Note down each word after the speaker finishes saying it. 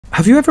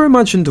Have you ever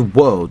imagined a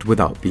world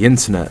without the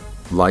internet,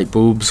 light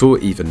bulbs, or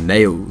even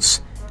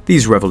nails?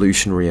 These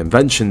revolutionary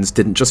inventions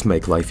didn't just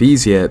make life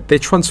easier, they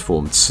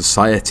transformed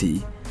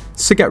society.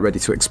 So get ready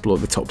to explore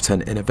the top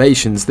 10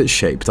 innovations that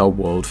shaped our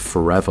world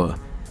forever.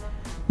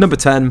 Number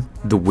 10.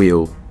 The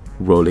wheel,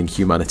 rolling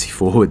humanity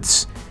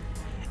forwards.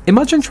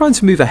 Imagine trying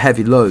to move a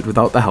heavy load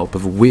without the help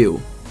of a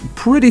wheel.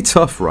 Pretty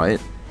tough,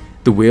 right?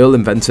 The wheel,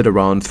 invented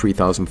around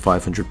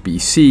 3500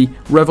 BC,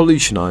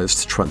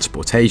 revolutionized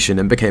transportation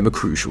and became a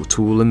crucial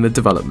tool in the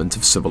development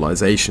of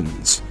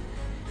civilizations.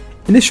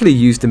 Initially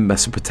used in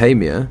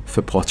Mesopotamia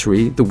for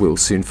pottery, the wheel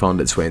soon found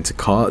its way into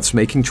carts,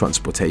 making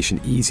transportation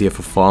easier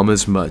for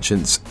farmers,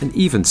 merchants, and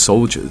even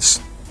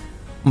soldiers.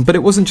 But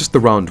it wasn't just the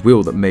round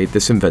wheel that made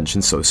this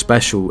invention so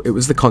special, it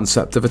was the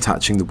concept of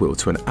attaching the wheel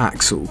to an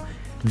axle.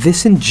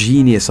 This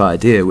ingenious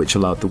idea, which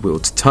allowed the wheel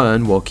to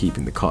turn while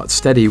keeping the cart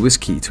steady, was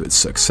key to its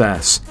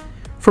success.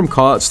 From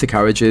carts to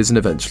carriages and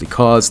eventually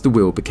cars, the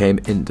wheel became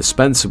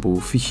indispensable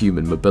for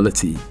human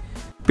mobility.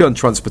 Beyond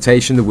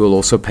transportation, the wheel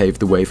also paved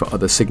the way for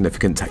other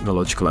significant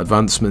technological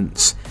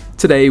advancements.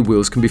 Today,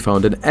 wheels can be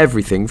found in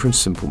everything from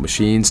simple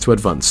machines to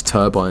advanced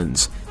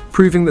turbines,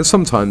 proving that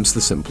sometimes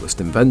the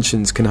simplest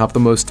inventions can have the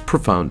most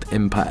profound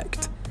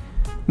impact.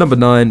 Number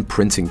 9.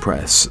 Printing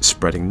press,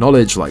 spreading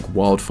knowledge like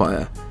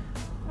wildfire.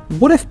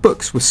 What if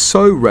books were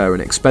so rare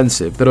and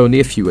expensive that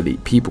only a few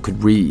elite people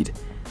could read?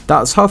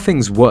 That's how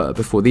things were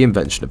before the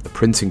invention of the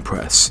printing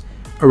press.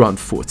 Around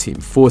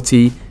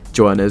 1440,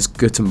 Johannes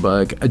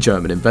Gutenberg, a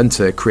German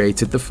inventor,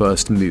 created the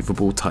first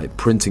movable type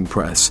printing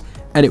press,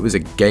 and it was a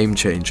game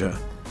changer.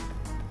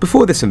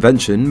 Before this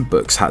invention,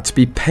 books had to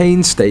be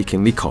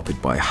painstakingly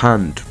copied by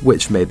hand,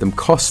 which made them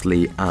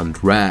costly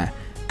and rare.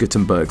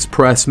 Gutenberg's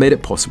press made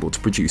it possible to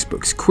produce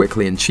books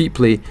quickly and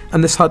cheaply,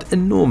 and this had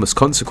enormous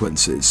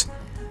consequences.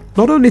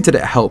 Not only did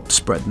it help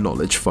spread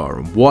knowledge far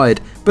and wide,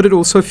 but it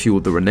also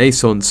fueled the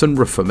Renaissance and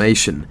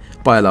Reformation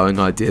by allowing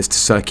ideas to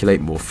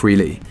circulate more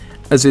freely,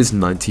 as his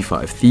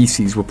 95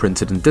 theses were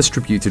printed and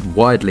distributed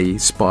widely,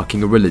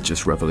 sparking a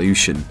religious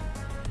revolution.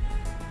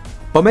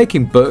 By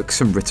making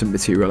books and written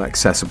material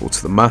accessible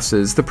to the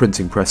masses, the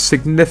printing press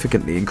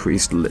significantly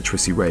increased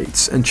literacy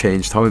rates and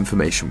changed how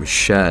information was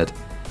shared.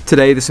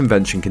 Today, this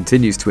invention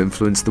continues to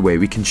influence the way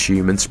we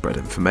consume and spread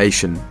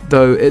information,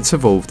 though it's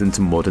evolved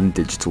into modern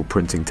digital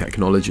printing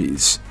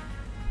technologies.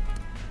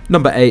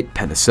 Number 8.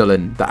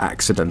 Penicillin, the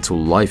accidental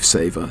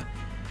lifesaver.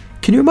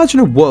 Can you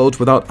imagine a world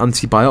without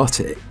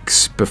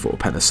antibiotics? Before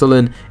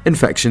penicillin,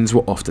 infections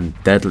were often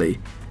deadly.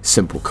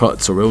 Simple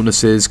cuts or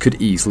illnesses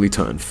could easily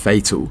turn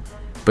fatal.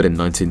 But in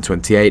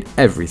 1928,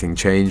 everything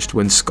changed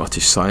when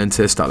Scottish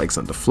scientist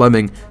Alexander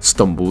Fleming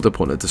stumbled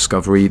upon a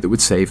discovery that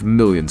would save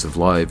millions of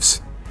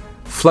lives.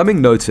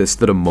 Fleming noticed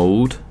that a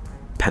mold,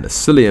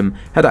 Penicillium,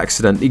 had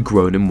accidentally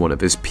grown in one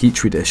of his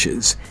petri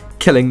dishes,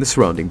 killing the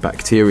surrounding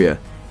bacteria.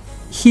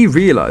 He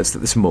realized that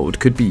this mold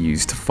could be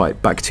used to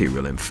fight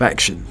bacterial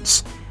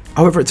infections.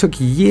 However, it took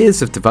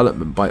years of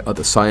development by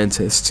other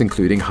scientists,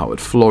 including Howard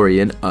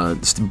Florey and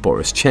Ernst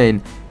Boris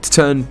Chain, to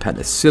turn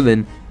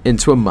penicillin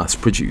into a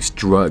mass-produced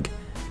drug.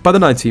 By the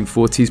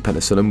 1940s,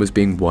 penicillin was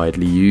being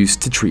widely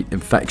used to treat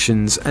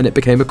infections, and it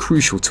became a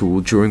crucial tool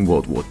during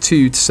World War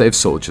II to save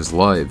soldiers'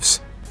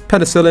 lives.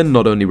 Penicillin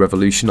not only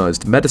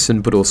revolutionized medicine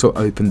but also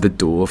opened the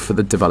door for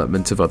the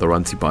development of other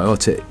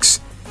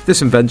antibiotics.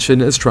 This invention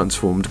has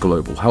transformed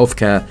global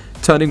healthcare,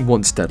 turning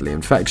once deadly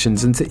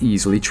infections into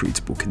easily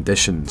treatable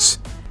conditions.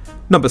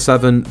 Number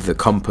 7. The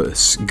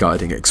compass,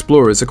 guiding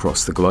explorers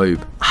across the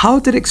globe. How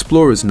did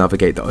explorers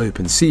navigate the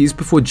open seas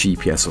before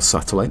GPS or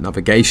satellite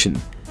navigation?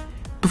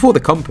 Before the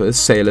compass,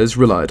 sailors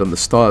relied on the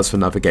stars for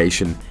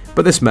navigation,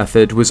 but this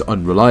method was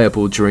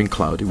unreliable during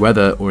cloudy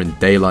weather or in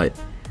daylight.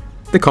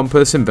 The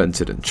compass,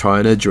 invented in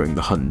China during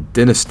the Han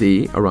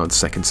Dynasty around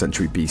 2nd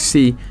century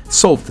BC,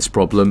 solved this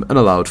problem and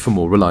allowed for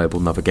more reliable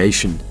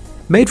navigation.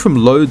 Made from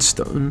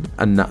lodestone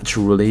and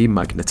naturally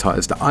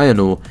magnetized iron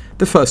ore,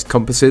 the first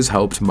compasses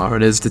helped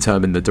mariners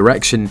determine the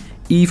direction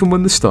even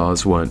when the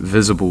stars weren't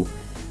visible.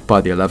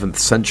 By the 11th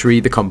century,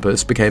 the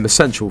compass became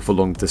essential for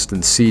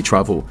long-distance sea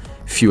travel,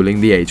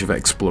 fueling the age of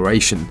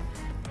exploration.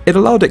 It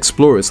allowed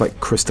explorers like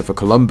Christopher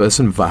Columbus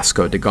and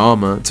Vasco da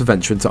Gama to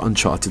venture into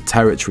uncharted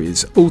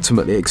territories,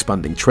 ultimately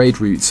expanding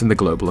trade routes in the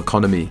global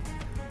economy.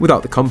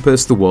 Without the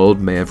compass, the world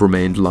may have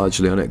remained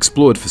largely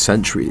unexplored for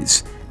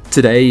centuries.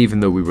 Today, even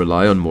though we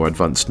rely on more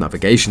advanced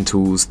navigation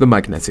tools, the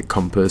magnetic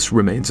compass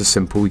remains a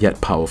simple yet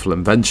powerful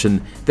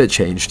invention that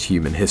changed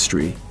human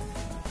history.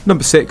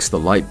 Number 6. The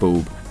light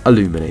bulb,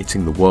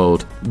 illuminating the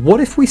world. What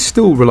if we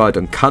still relied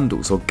on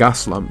candles or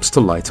gas lamps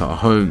to light our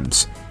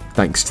homes?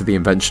 Thanks to the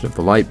invention of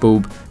the light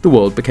bulb, the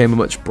world became a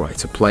much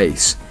brighter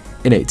place.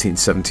 In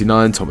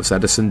 1879, Thomas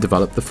Edison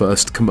developed the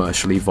first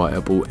commercially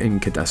viable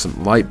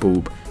incandescent light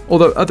bulb,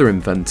 although other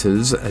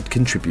inventors had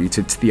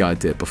contributed to the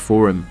idea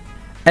before him.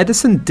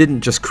 Edison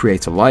didn't just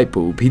create a light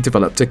bulb, he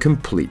developed a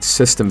complete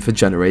system for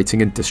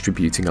generating and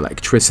distributing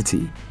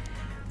electricity.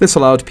 This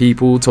allowed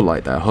people to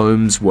light their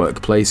homes,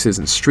 workplaces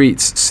and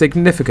streets,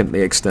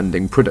 significantly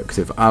extending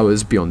productive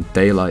hours beyond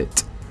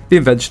daylight. The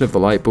invention of the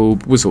light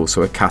bulb was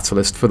also a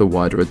catalyst for the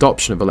wider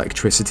adoption of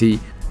electricity.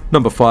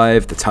 Number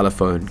 5. The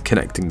telephone,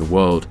 connecting the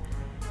world.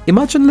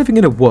 Imagine living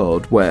in a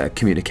world where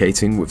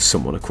communicating with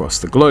someone across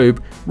the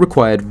globe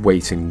required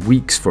waiting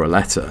weeks for a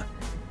letter.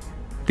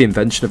 The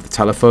invention of the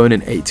telephone in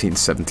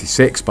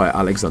 1876 by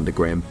Alexander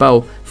Graham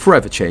Bell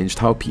forever changed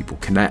how people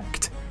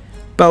connect.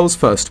 Bell's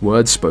first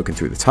words spoken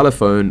through the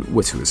telephone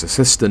were to his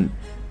assistant,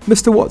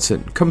 "Mr.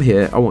 Watson, come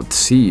here, I want to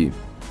see you."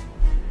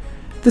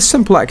 This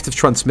simple act of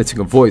transmitting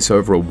a voice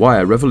over a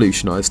wire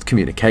revolutionized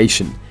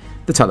communication.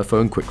 The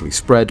telephone quickly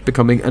spread,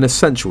 becoming an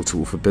essential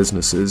tool for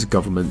businesses,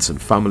 governments,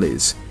 and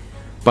families.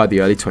 By the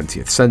early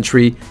 20th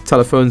century,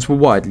 telephones were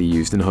widely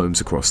used in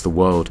homes across the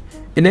world,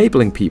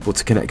 enabling people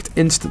to connect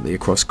instantly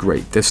across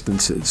great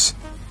distances.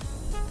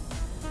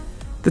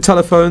 The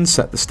telephone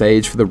set the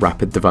stage for the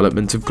rapid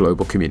development of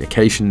global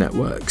communication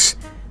networks.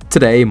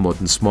 Today,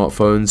 modern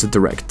smartphones are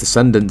direct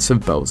descendants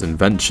of Bell's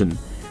invention,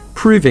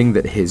 proving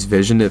that his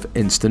vision of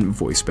instant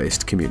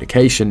voice-based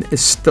communication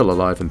is still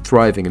alive and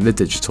thriving in the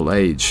digital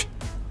age.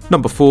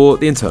 Number 4.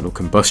 The internal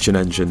combustion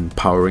engine,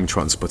 powering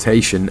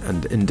transportation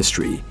and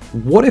industry.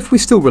 What if we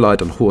still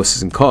relied on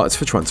horses and carts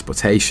for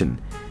transportation?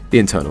 The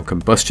internal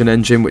combustion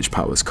engine, which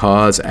powers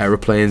cars,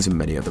 aeroplanes, and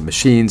many other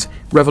machines,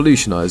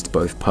 revolutionized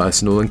both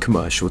personal and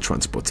commercial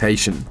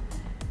transportation.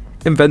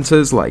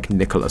 Inventors like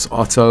Nicholas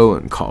Otto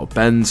and Carl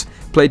Benz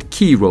played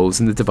key roles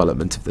in the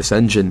development of this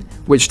engine,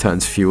 which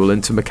turns fuel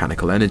into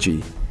mechanical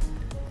energy.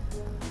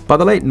 By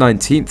the late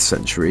 19th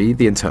century,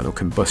 the internal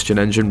combustion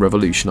engine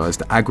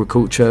revolutionized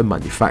agriculture,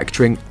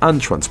 manufacturing, and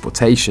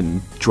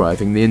transportation,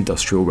 driving the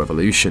Industrial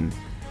Revolution.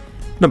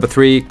 Number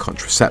 3.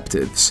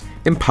 Contraceptives,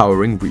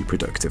 empowering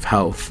reproductive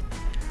health.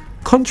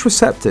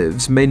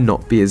 Contraceptives may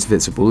not be as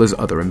visible as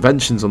other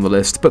inventions on the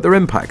list, but their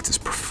impact is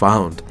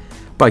profound.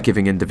 By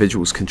giving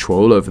individuals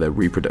control over their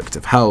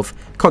reproductive health,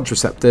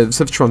 contraceptives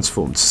have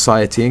transformed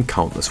society in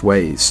countless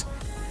ways.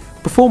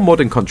 Before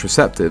modern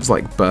contraceptives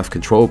like birth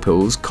control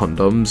pills,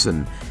 condoms,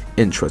 and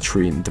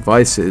intrauterine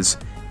devices,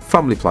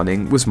 family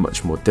planning was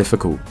much more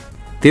difficult.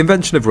 The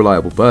invention of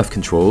reliable birth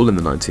control in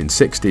the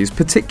 1960s,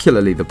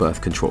 particularly the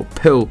birth control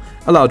pill,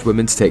 allowed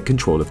women to take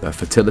control of their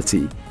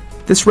fertility.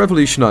 This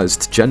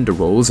revolutionized gender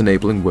roles,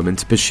 enabling women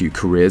to pursue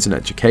careers and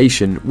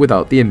education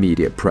without the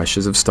immediate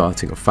pressures of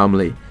starting a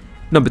family.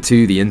 Number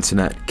 2. The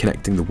internet,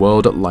 connecting the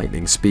world at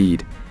lightning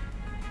speed.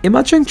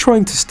 Imagine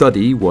trying to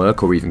study,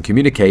 work, or even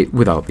communicate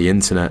without the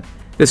internet.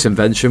 This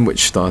invention,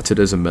 which started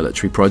as a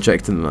military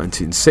project in the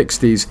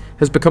 1960s,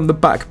 has become the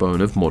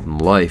backbone of modern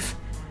life.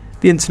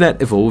 The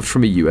internet evolved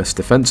from a US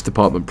Defense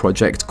Department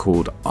project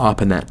called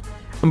ARPANET,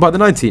 and by the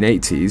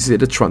 1980s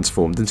it had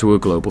transformed into a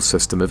global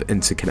system of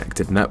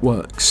interconnected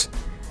networks.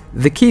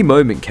 The key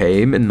moment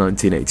came in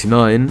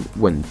 1989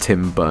 when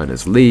Tim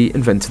Berners-Lee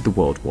invented the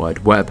World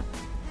Wide Web,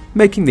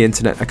 making the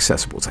internet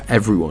accessible to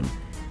everyone.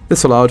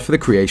 This allowed for the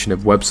creation of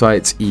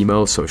websites,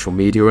 email, social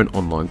media, and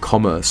online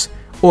commerce,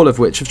 all of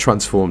which have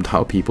transformed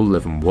how people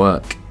live and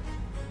work.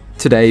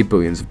 Today,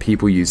 billions of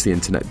people use the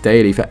internet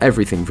daily for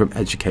everything from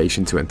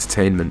education to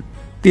entertainment.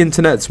 The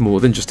internet's more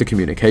than just a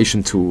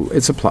communication tool,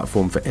 it's a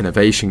platform for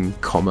innovation,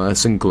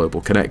 commerce, and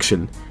global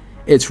connection.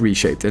 It's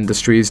reshaped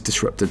industries,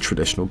 disrupted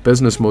traditional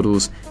business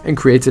models, and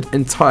created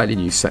entirely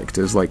new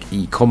sectors like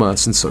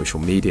e-commerce and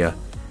social media.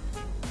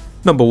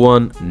 Number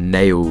 1.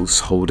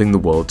 Nails, holding the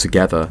world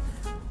together.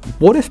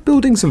 What if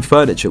buildings and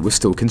furniture were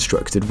still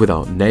constructed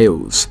without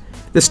nails?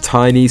 This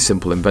tiny,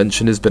 simple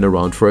invention has been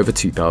around for over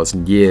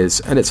 2,000 years,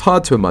 and it's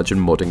hard to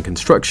imagine modern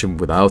construction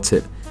without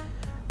it.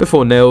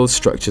 Before nails,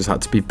 structures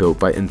had to be built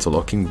by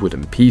interlocking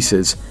wooden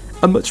pieces,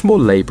 a much more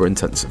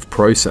labour-intensive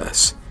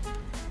process.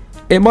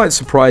 It might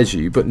surprise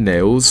you, but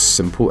nails,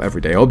 simple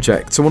everyday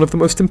objects, are one of the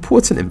most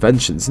important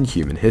inventions in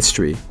human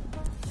history.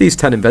 These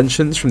 10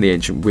 inventions, from the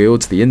ancient wheel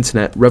to the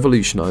internet,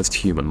 revolutionized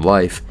human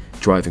life,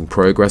 driving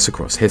progress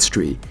across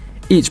history.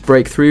 Each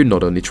breakthrough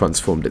not only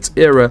transformed its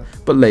era,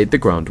 but laid the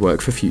groundwork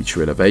for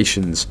future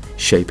innovations,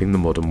 shaping the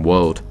modern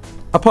world.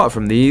 Apart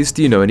from these,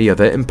 do you know any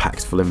other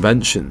impactful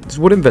inventions?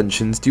 What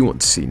inventions do you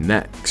want to see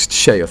next?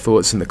 Share your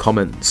thoughts in the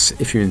comments.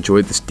 If you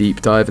enjoyed this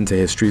deep dive into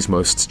history's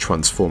most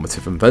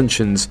transformative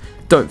inventions,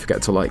 don't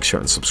forget to like,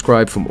 share, and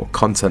subscribe for more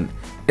content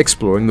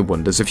exploring the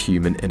wonders of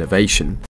human innovation.